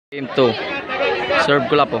Game 2.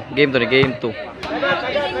 Serve Kulafu. Game 2 ni game 2.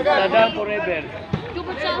 Sadam forever.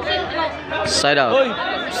 Side out.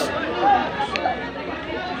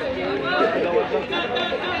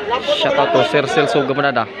 Shout out to Sir Celso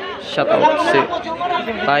Gamanada. Shout out si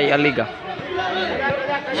Tai Aliga.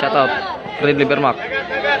 Shout out Red Libermark.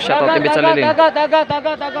 Shout out Tibit Salilin. Dagat.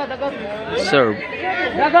 Serve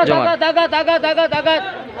Jomar. Dagat.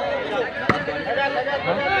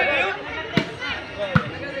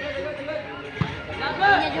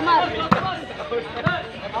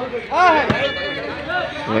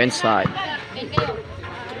 Go inside.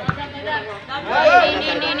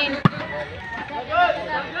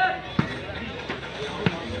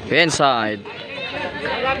 Go inside.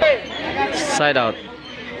 Side out.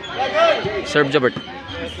 Serve Jobert.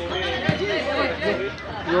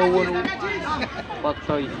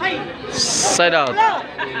 Side out.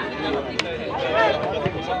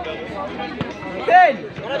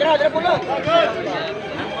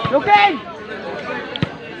 Lukin!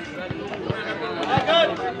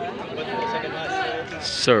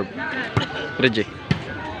 Serve Regie.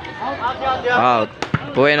 Out.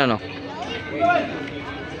 Bueno no.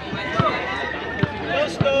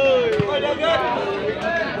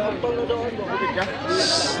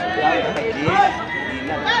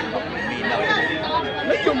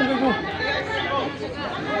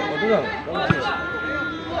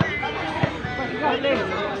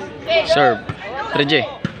 Serve Regie.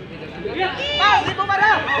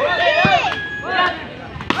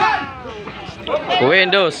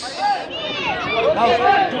 Windows.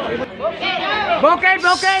 Broken!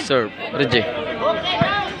 Serve Regie.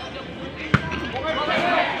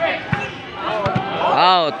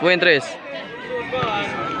 Out. Point tres.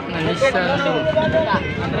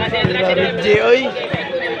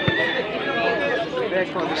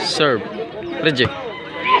 Serve Regie.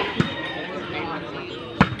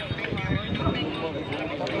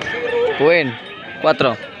 Point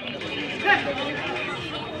 4.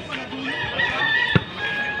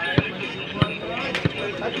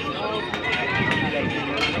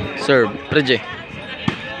 Serve Regie.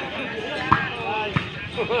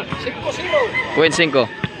 Point 5.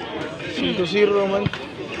 5-0 man.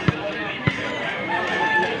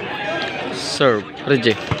 Serve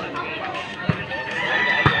Regie.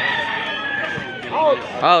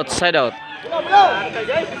 Out. Side out.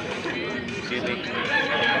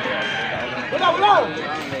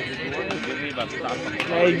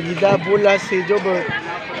 Ay, gida bola si Jobel.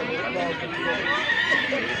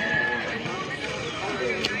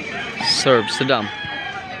 Serve Sadam.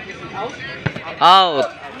 Out.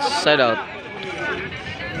 Side out.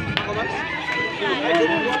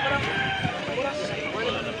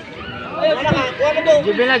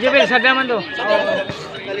 Jobel, Sadam to.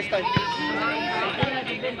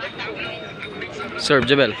 Serve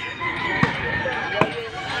Jobel.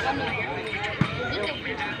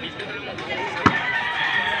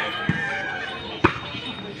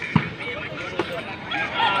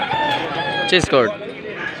 Chase court.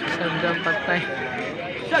 Sadam patay.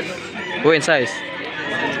 Go inside.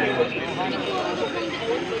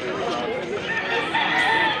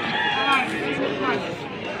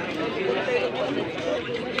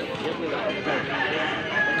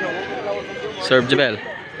 Serve Jobel.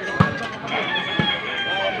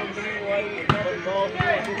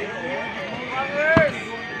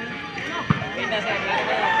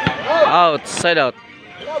 Out. Side out.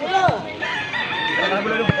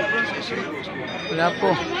 Wala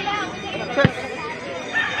po.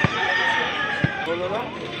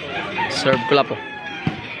 Serve Kulafu.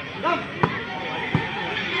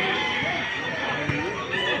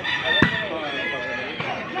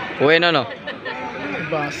 Bueno no.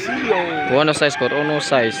 Basio. Uno size score. Uno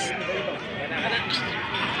size.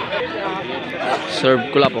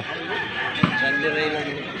 Serve Kulafu.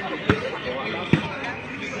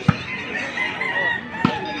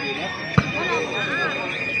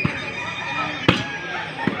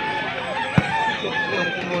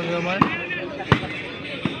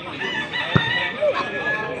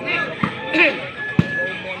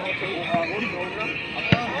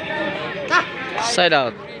 Side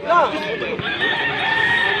out.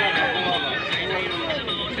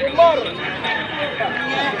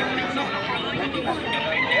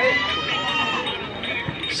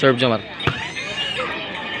 Serve Jomar.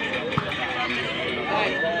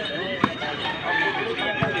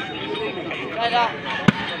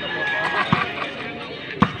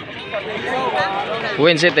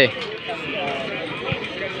 Win City.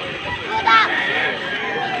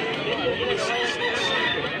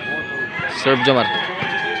 Serve Jomar.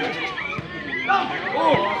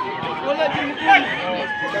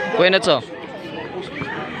 Kuya Netso.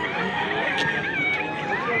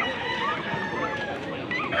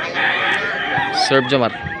 Serve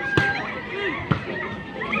Jomar.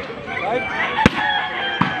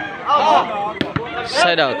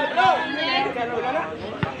 Side out.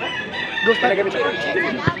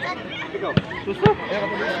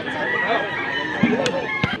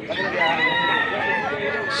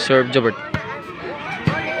 Serve Jobert.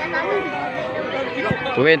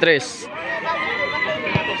 2-3.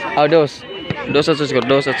 Dos. 2-8 score.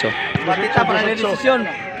 2-8. Batita para la decisión.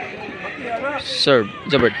 Serve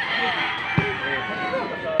Jobert.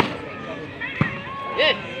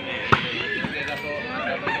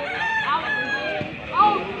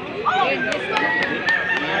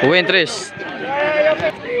 Win 3.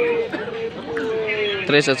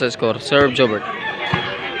 3-8 score. Serve Jobert.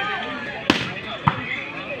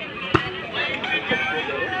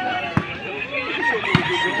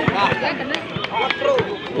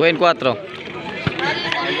 Win 4. 4-8.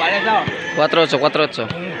 4-8.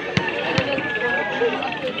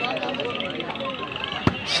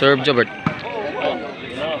 Serve Jobert.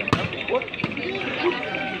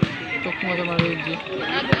 Tok mo sama Regie.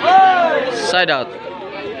 Side out.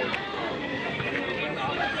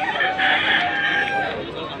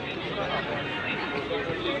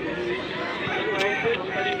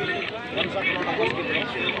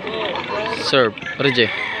 Serve Regie.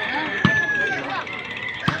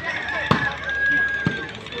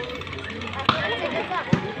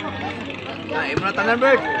 Imran tanan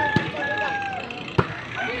Bert.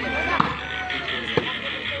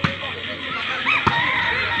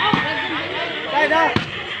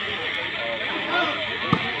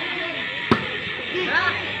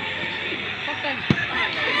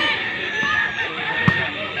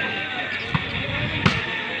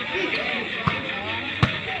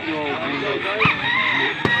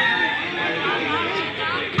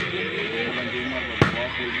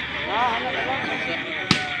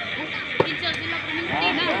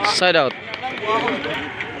 Side out.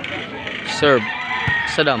 Serve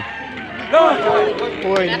Sadam.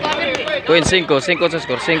 Win 5. 5-8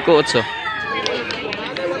 score. 5-8.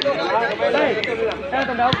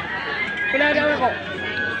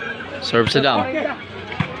 Serve Sadam.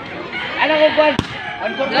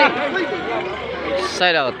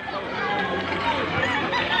 Side out.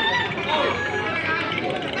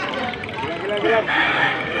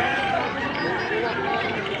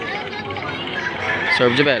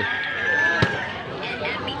 Serve Jobel.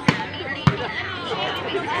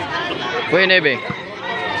 Win Ebe.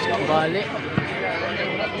 Balik.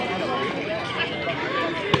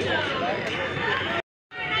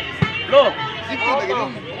 Lo.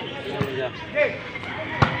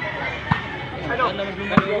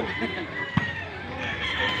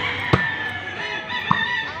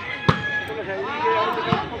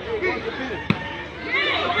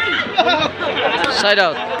 Side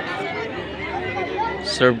out.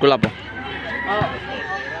 Serve Kulafu.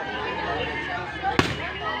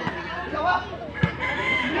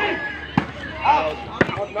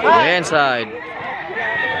 Inside.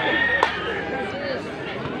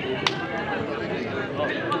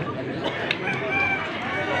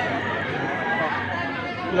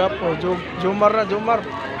 Kulafu. Jomar na Jomar.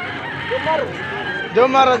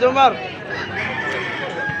 Jomar.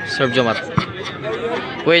 Serve Jomar.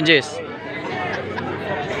 Win Jis.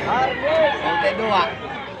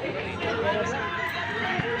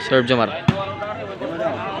 Serve Jomar.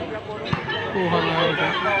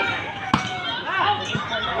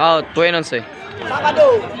 Out. 2-11.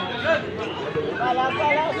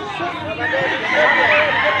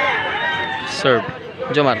 Serve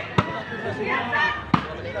Jomar.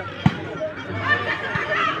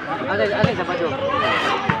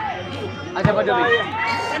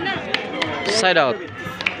 Side out.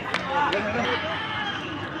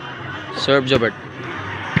 Serve Jobert.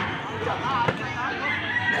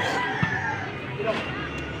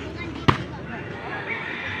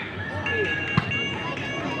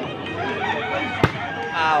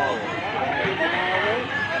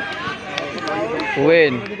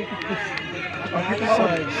 Win.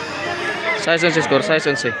 Size 11 score. Size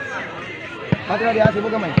 11.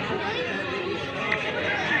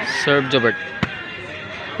 Serve Jobert.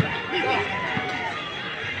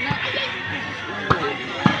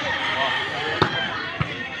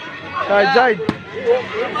 Side.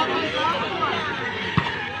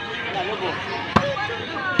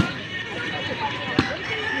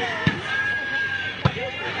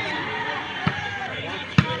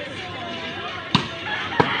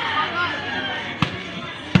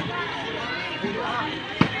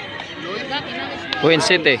 Win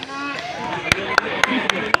City.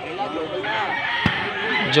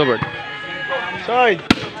 Jobert. Side.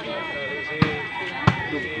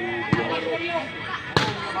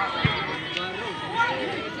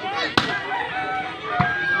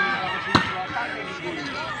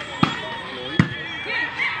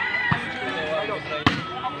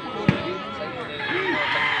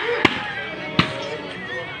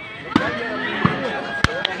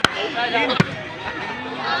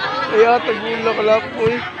 Kaya tagulo ka lang po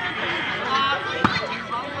eh.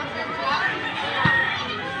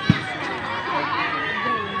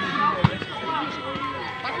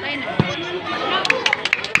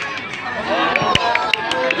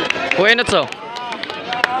 Kuhin otso.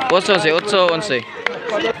 8-11.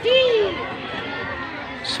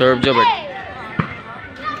 Serve Jobert.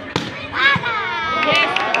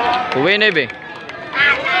 Kuhin na ibe.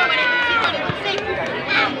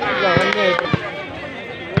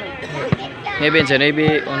 Maybe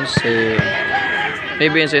 11.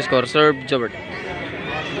 Maybe 11 score. Serve Jobert.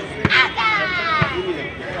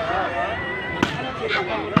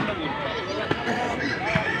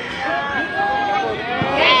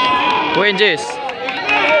 Kuhin Jis.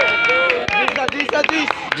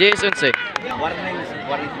 Jis 11.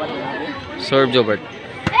 Serve Jobert.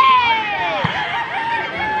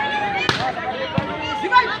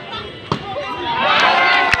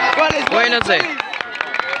 Kuhin 11.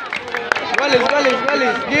 Walis.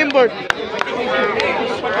 Gameboard.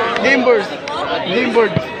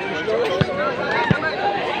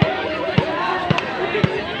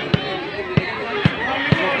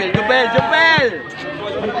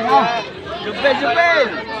 Jobel.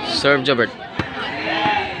 Serve Jobert.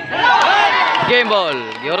 Game ball.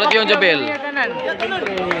 Giorot yung Jobel.